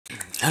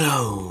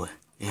Hello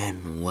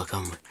and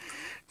welcome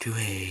to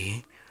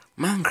a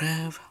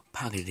Minecraft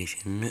Pocket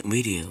Edition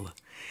video.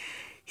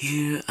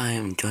 Here I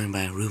am joined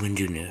by Ruben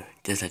Jr.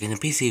 just like in the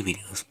PC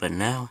videos, but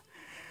now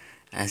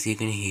as you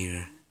can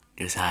hear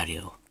there's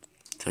audio.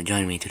 So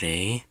join me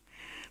today,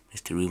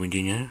 Mr. Ruben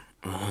Jr.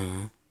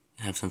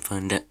 Have some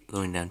fun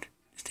going down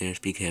the stairs,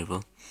 be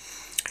careful.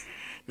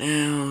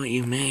 Now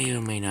you may or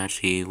may not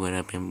see what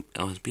I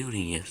was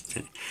building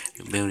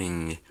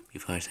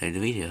before I started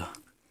the video.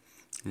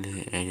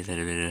 I just had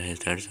a little head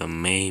start, so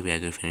maybe I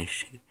could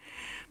finish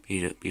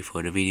it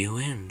before the video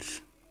ends.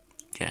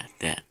 Yeah,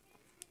 that.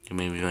 You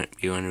may be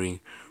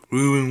wondering,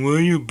 Ruben, what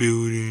are you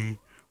building?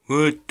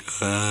 What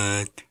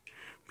that?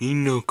 Me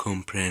no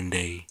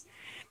comprende.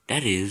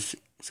 That is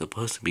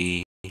supposed to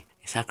be a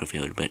soccer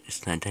field, but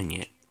it's not done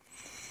yet.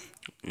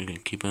 We're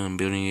gonna keep on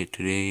building it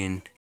today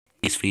in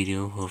this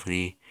video.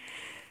 Hopefully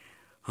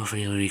I'll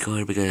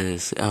record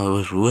because I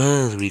was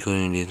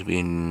recording this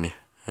when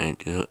I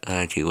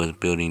actually was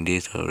building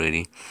this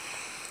already.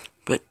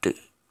 But the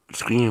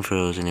screen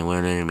froze and it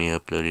wasn't letting me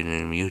upload it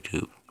on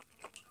YouTube.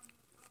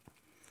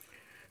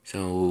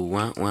 So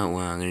I'm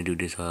gonna do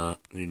this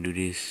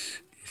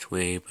this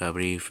way.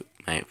 Probably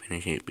might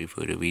finish it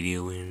before the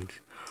video ends.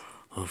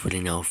 Hopefully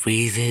no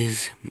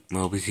freezes.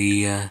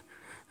 Obviously, I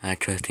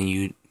trust in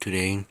you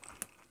today. You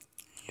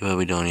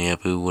probably don't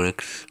have who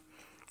works,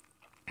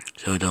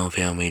 so don't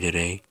fail me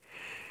today.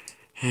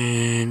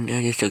 And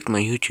I just took my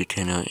YouTube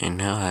channel and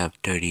now I have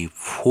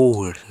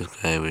 34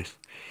 subscribers.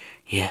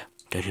 Yeah,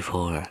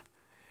 34.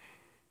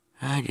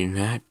 I did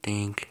not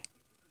think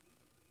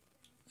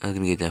I was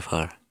gonna get that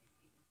far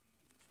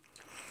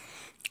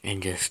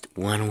in just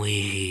 1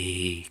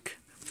 week.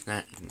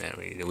 Not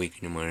really the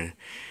week anymore,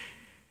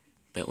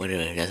 but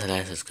whatever. That's a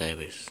lot of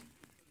subscribers,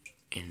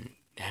 and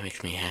that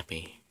makes me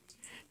happy.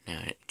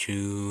 Now,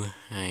 true,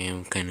 I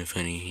am kind of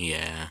funny.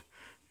 Yeah.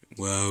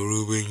 Wow,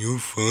 Ruben, you're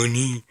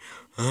funny.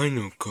 I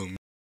know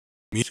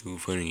me so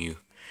funny you.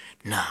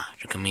 Nah,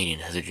 the comedian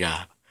has a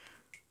job.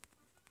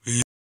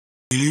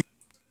 Really?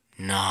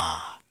 Nah,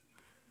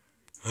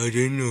 I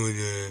didn't know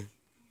that.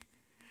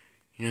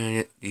 You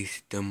know,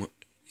 these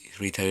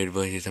retired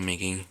voices I'm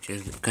making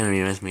just kind of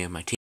reminds me of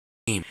my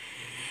team.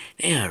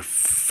 They are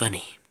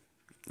funny.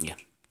 Yeah,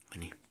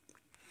 funny.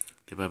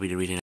 They're probably the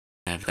reason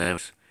I have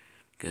subscribers.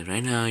 Because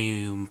right now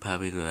you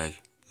probably go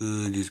like,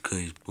 oh, this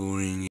guy's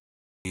boring.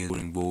 He has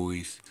boring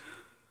voice.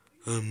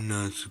 I'm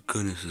not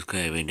gonna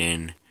subscribe. And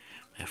then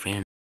my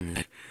friend is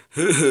like,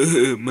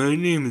 my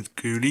name is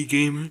Curly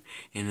Gamer.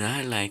 And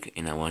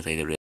I won't say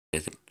the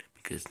rest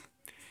because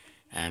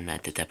I'm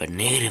not the type of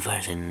negative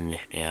person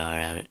they are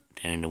out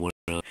there in the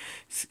world.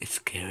 It's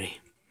scary.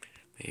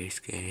 Very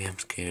scary. I'm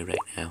scared right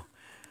now.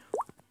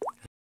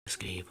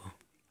 Scary.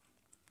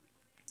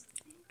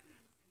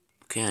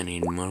 Okay, I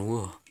need more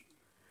wool.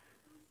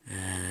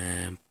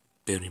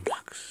 Building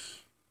blocks.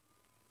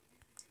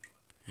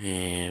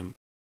 There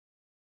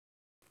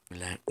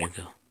we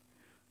go.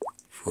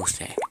 Full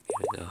stack. There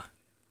we go.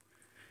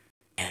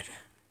 Add.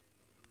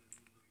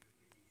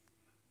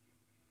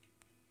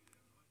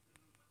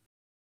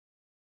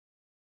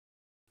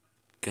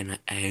 Gonna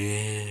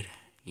add.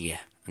 Yeah,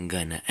 I'm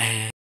gonna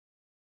add.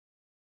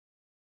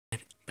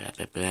 Blah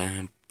blah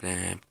blah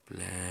blah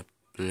blah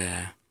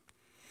blah.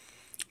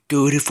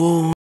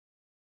 34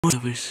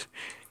 members.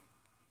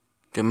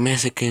 The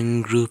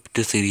Mexican group,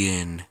 the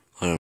Syrian,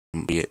 or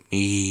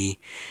me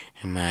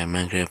and my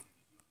Minecraft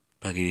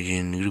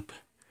Pakistan group.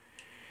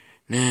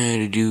 Now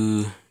to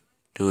do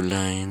the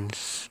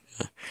lines.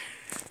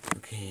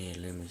 Okay,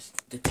 let me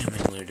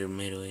determine where the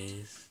middle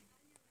is.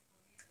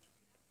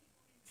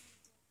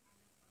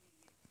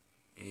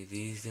 Is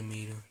this the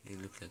middle?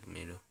 It looks like the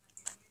middle.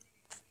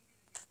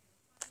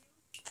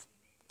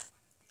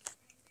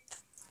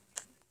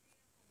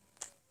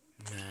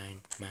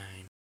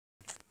 Mine.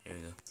 There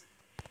we go.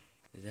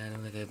 Does that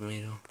look like a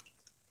middle?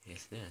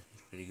 Yes, it does.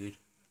 It's pretty good.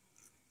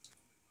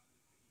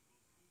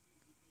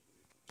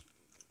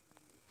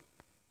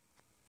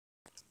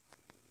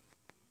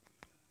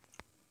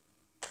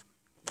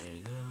 There we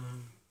go.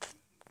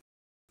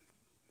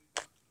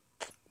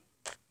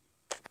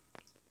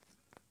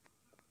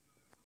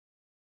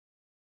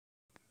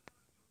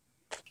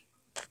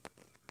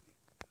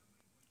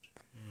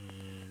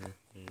 And let's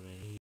put it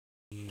right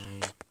here.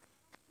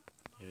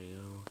 There we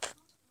go.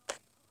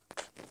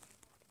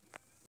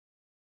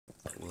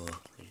 Well,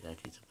 it's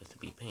actually supposed to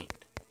be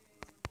paint.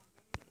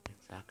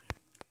 It's soccer.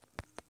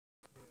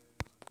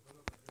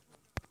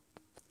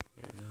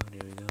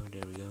 There we go.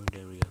 There we go.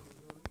 There we go.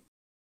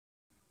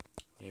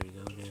 There we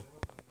go. There.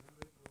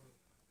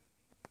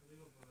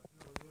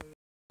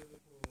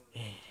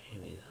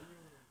 Here we go.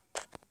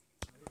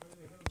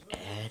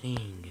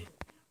 Adding.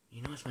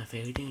 You know what's my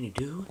favorite thing to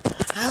do?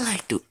 I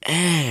like to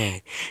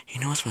add. You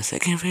know what's my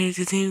second favorite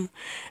to do?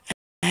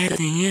 Add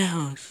something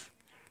else.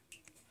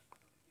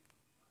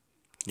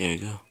 There we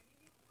go.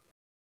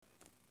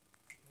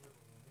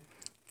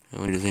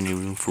 When there's any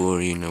room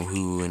for you know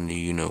who and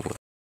you know what.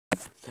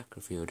 Soccer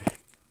field.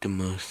 The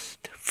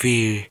most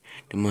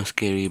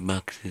scary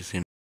boxes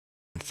in.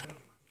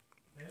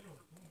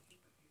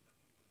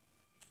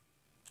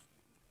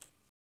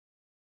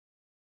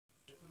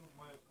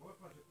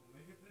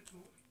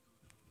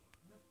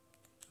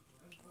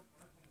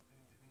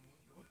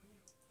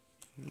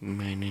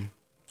 Mining.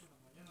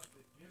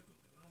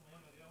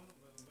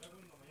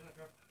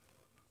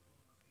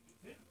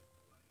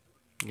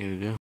 There we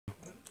go.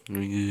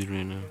 We're good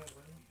right now.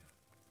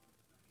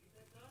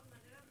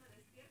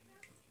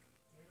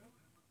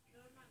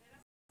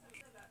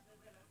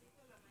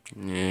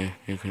 Yeah,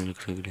 it kind of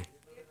looks ugly.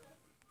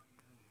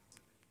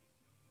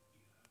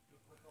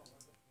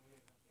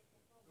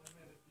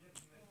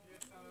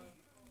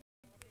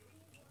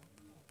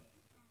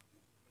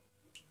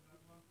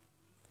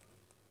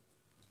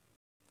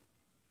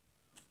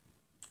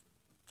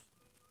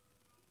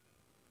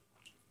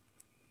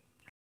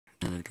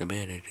 Not like a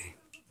bad idea.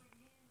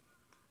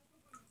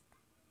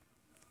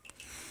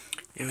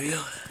 There we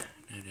go.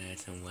 Now to add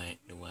some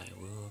the white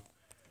wool.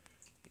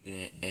 We're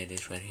gonna add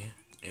this right here.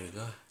 There we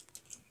go.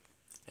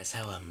 That's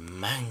how a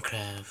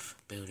Minecraft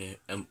builder,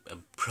 a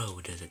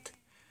pro does it.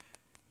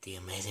 The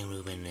amazing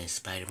Ruben is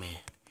Spider-Man.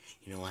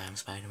 You know why I'm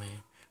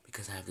Spider-Man?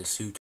 Because I have the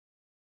suit.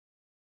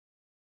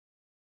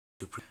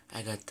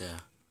 I got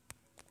the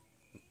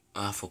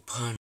awful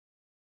puns.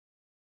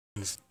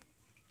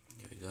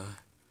 There we go.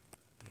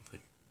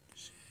 Put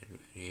shad right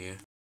here.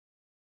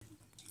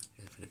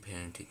 For the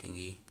parenting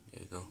thingy.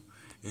 There we go.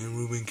 And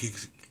Ruben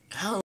kicks.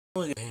 How am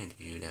I gonna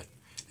do that?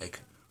 Like,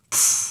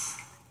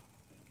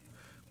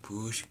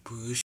 push,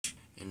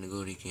 and the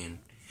goalie can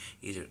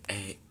either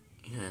A.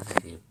 You know, that's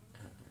like a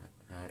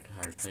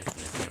hard question. I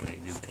can't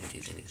really do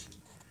benches in this.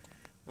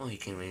 Well, you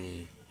can't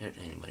really hurt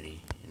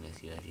anybody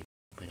unless you actually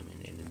put him in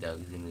there. The dog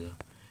is gonna go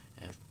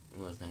after,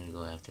 well, it's not gonna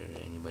go after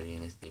anybody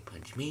unless they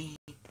punch me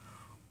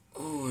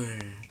or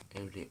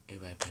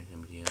if I punch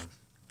somebody else.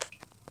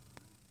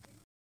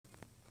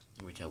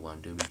 Which I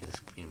won't do because it's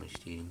pretty much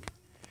cheating.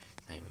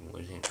 It's not even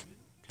worth it.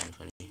 Kind of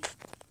funny.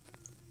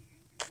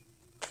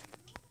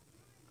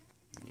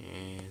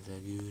 Yeah, is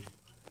that good?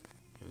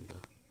 There we go.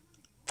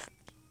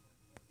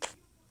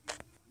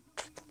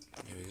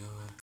 There we go.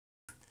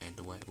 Add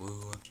the white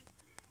wool.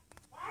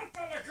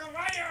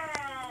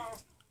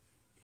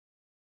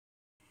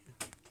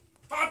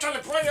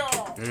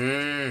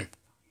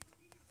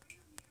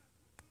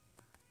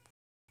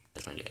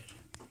 That's my dad.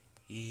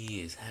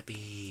 He is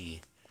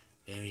happy.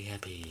 Very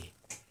happy.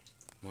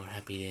 More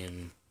happy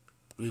than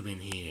Ruben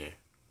here.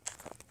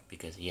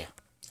 Because, yeah,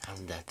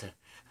 I'm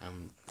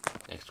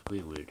like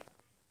Squidward.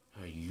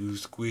 Are you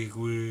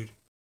Squidward?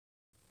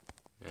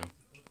 No?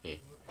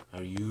 Okay.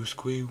 Are you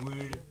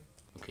Squidward?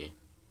 Okay.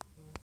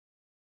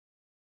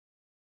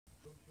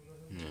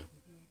 No.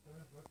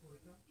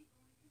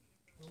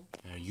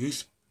 Are you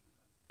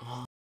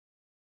Oh,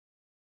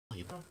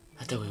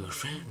 I thought we were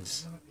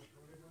friends.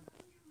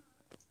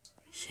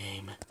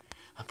 Shame.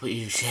 I put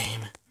you to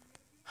shame.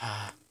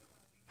 Ha.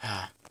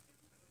 Ha.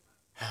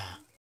 Ha.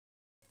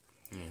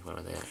 Yeah, what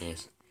about that?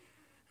 Yes.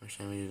 How much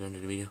time are you done to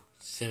the video?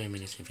 7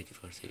 minutes and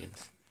 54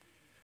 seconds.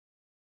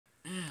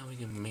 Yeah, we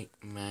can make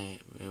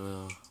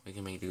we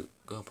can make the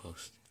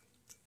goalpost.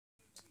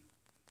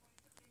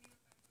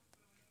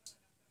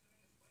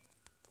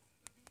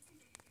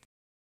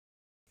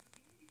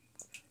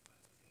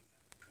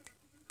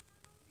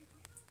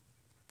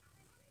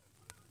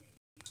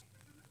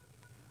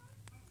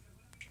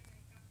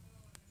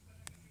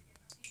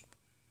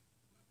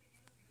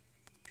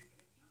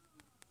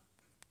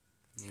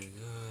 There we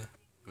go.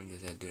 We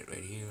just add dirt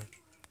right here.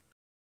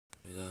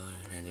 There we go,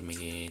 and then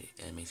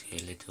that makes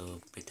it a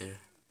little bitter.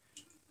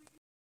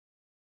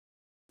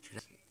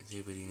 It's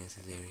really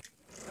necessary.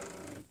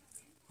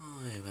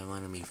 Oh, if I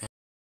want to be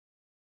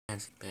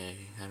fancy, but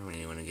I don't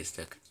really want to get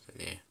stuck. So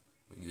there,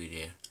 we're good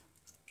there.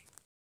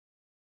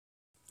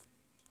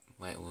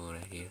 White wool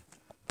right here.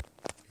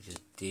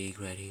 Just dig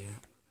right here.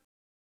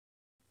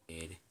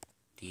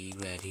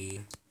 Dig right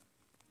here.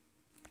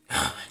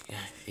 Oh my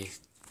gosh,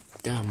 these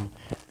dumb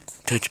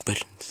touch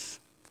buttons.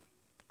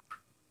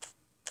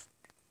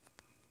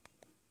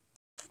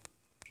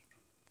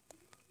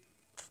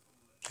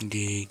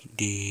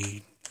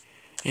 Dig.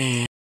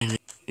 And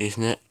this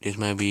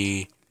might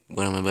be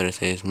what I'm about to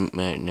say. This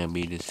might not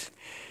be this.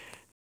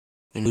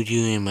 And would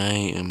you am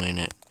I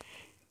not?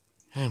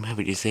 I'm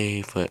happy to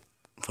say for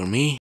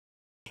me,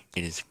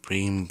 it is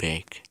spring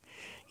break.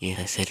 Yes,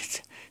 I said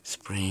it.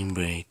 Spring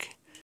break.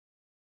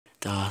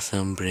 The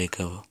awesome break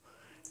of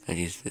that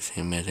is the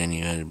same as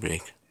any other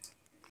break.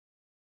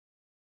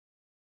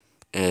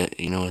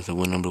 You know, it's the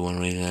number one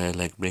reason I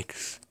like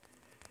breaks.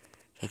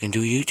 So I can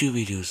do YouTube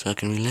videos, so I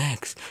can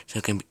relax, so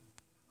I can be...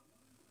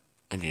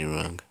 I did it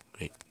wrong.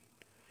 Great.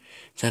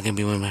 So I can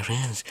be with my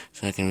friends,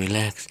 so I can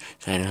relax,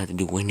 so I don't have to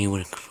do any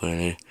work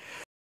for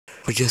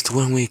just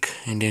 1 week,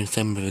 and then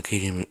summer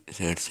vacation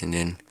starts, and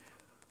then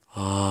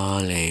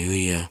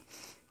hallelujah.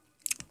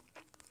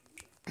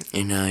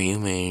 And now you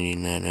may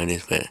not know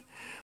this, but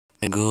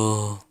my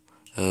goal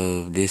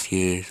of this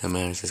year's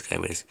amount of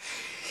subscribers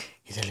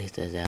is at least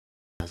 1,000.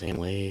 I'm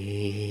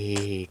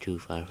way too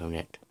far from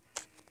that.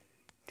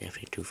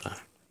 Definitely too far.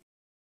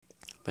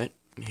 But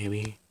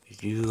maybe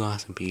with you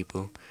awesome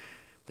people,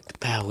 with the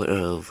power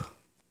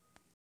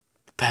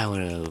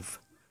of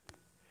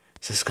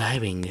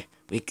subscribing,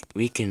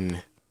 we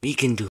can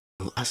do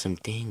awesome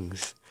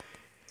things.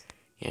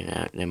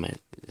 Yeah,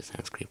 that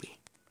sounds creepy.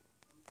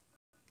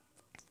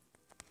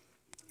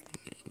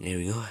 There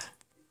we go.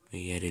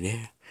 We added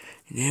there.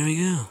 There we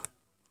go.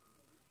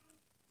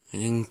 I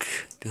think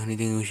the only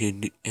thing we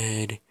should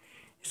add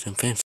is some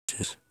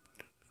fences.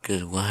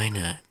 Because why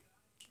not?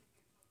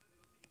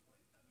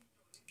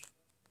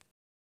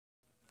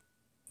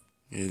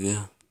 There we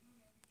go.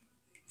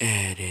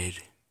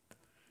 Added.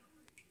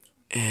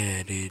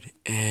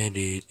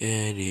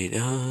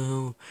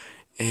 Oh,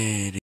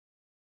 added.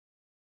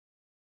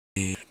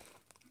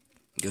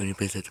 The only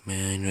place that's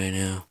mine right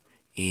now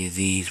is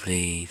these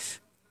places.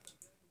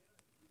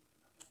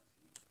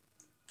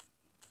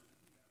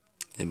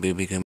 The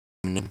baby coming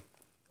up.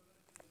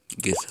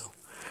 Guess so.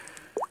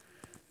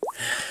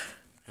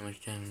 How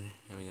much time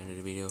have we gone to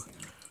the video?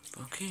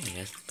 Okay,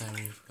 that's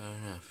probably far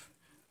enough.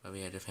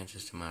 Probably add the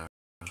fences tomorrow.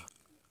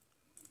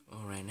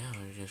 Oh, right now,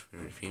 just for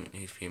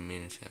these few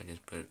minutes, I'll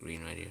just put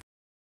green right here.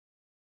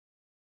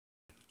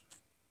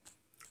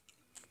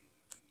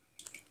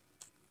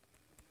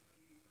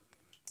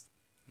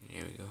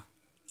 There we go.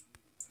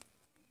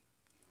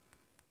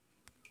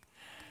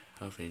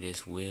 Hopefully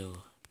this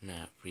will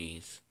not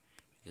freeze.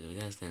 Because if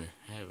that's then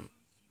I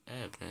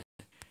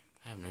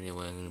have no idea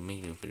what I'm gonna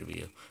make for the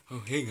video.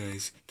 Oh hey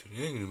guys,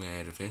 today I'm gonna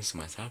add a fence to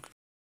my soccer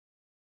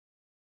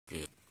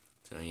field.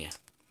 So yeah,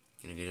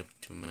 gonna get up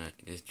to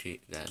this tree,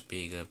 that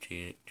big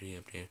tree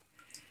up there,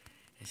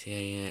 and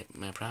see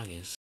my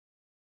progress.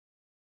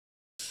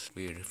 It's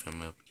weird if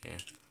I'm up there.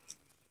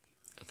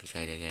 I could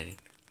try to get it.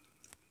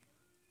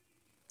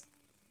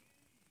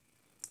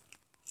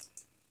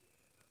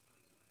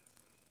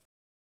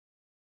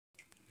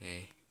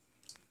 Okay.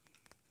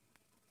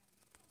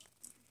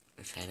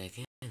 Let's try that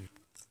again.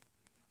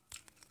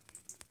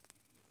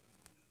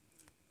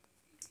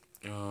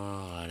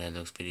 Oh, that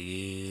looks pretty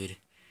good.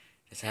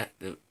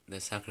 The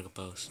soccer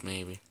post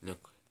maybe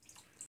look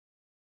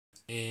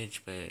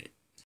edge, but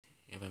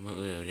if I move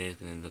it over there,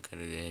 it's gonna look out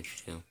of the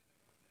edge too.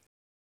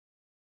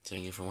 So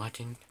thank you for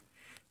watching.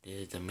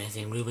 This is the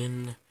Amazing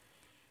Ruben.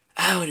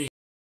 Out of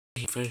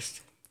here.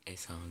 First, a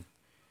song.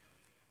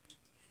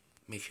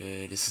 Make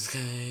sure to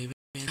subscribe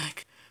and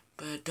like,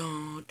 but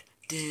don't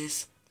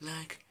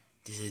dislike.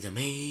 This is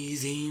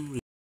Amazing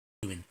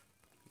Ruben.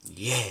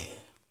 Yeah.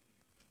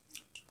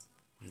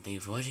 Thank you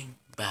for watching.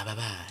 Bye bye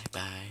bye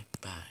bye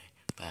bye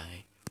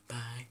bye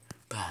bye.